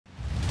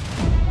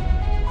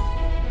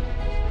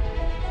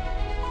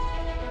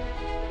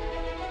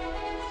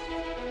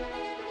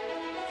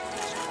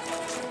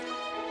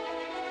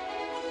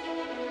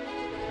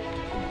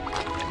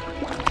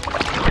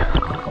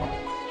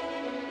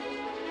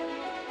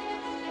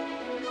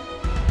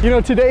You know,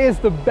 today is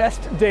the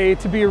best day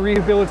to be a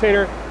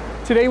rehabilitator.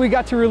 Today we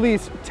got to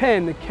release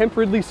 10 Kemp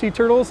Ridley sea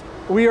turtles.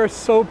 We are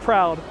so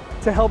proud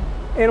to help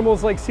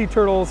animals like sea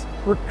turtles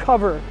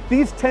recover.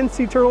 These 10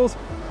 sea turtles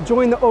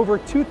join the over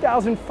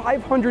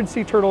 2,500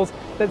 sea turtles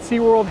that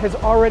SeaWorld has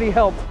already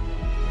helped.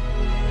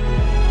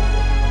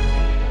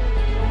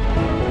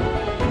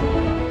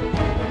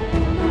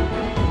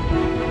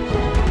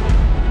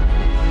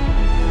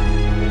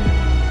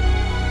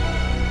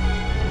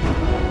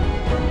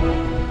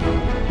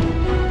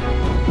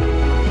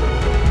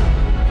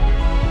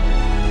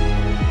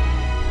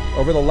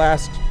 Over the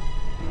last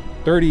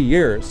 30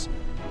 years,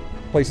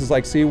 places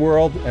like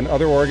SeaWorld and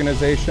other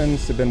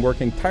organizations have been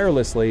working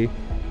tirelessly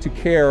to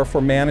care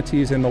for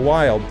manatees in the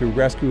wild through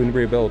rescue and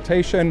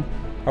rehabilitation.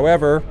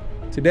 However,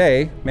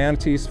 today,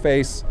 manatees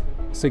face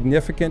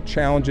significant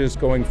challenges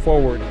going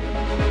forward.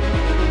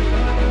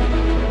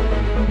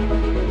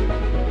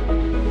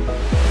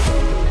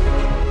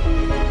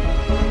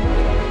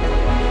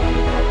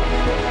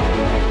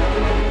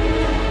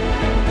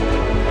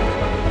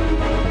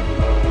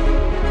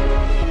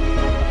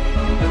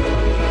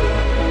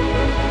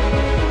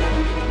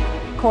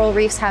 Coral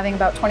reefs having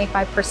about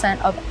 25%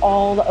 of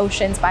all the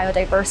ocean's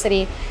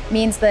biodiversity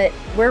means that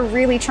we're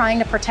really trying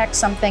to protect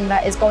something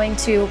that is going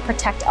to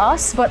protect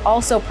us, but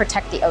also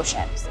protect the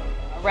oceans.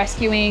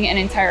 Rescuing an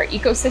entire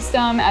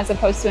ecosystem as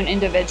opposed to an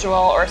individual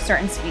or a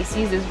certain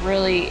species is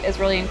really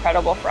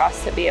incredible for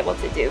us to be able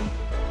to do.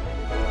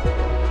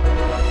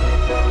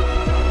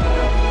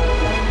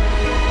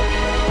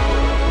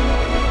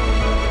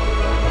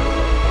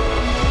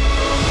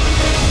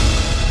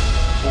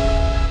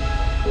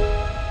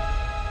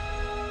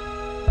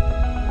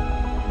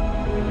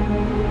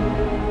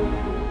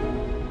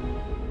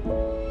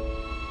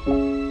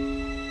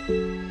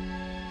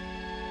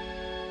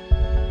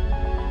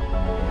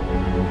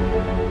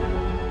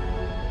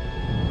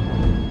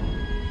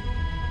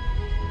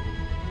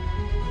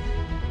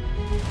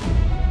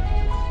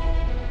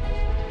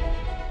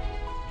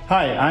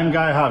 Hi, I'm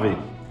Guy Harvey,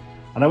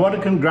 and I want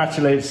to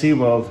congratulate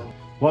SeaWorld.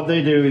 What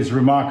they do is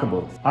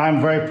remarkable.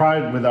 I'm very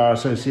proud with our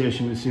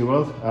association with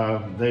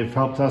SeaWorld. They've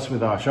helped us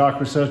with our shark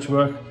research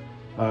work,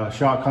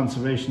 shark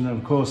conservation, and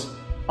of course,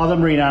 other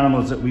marine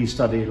animals that we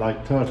study,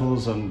 like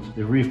turtles and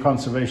the reef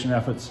conservation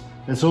efforts.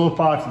 It's all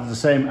part of the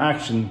same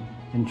action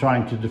in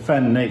trying to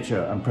defend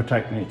nature and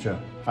protect nature.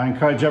 I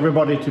encourage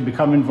everybody to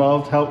become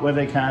involved, help where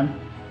they can,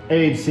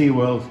 aid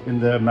SeaWorld in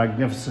their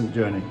magnificent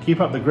journey.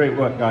 Keep up the great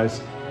work,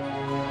 guys.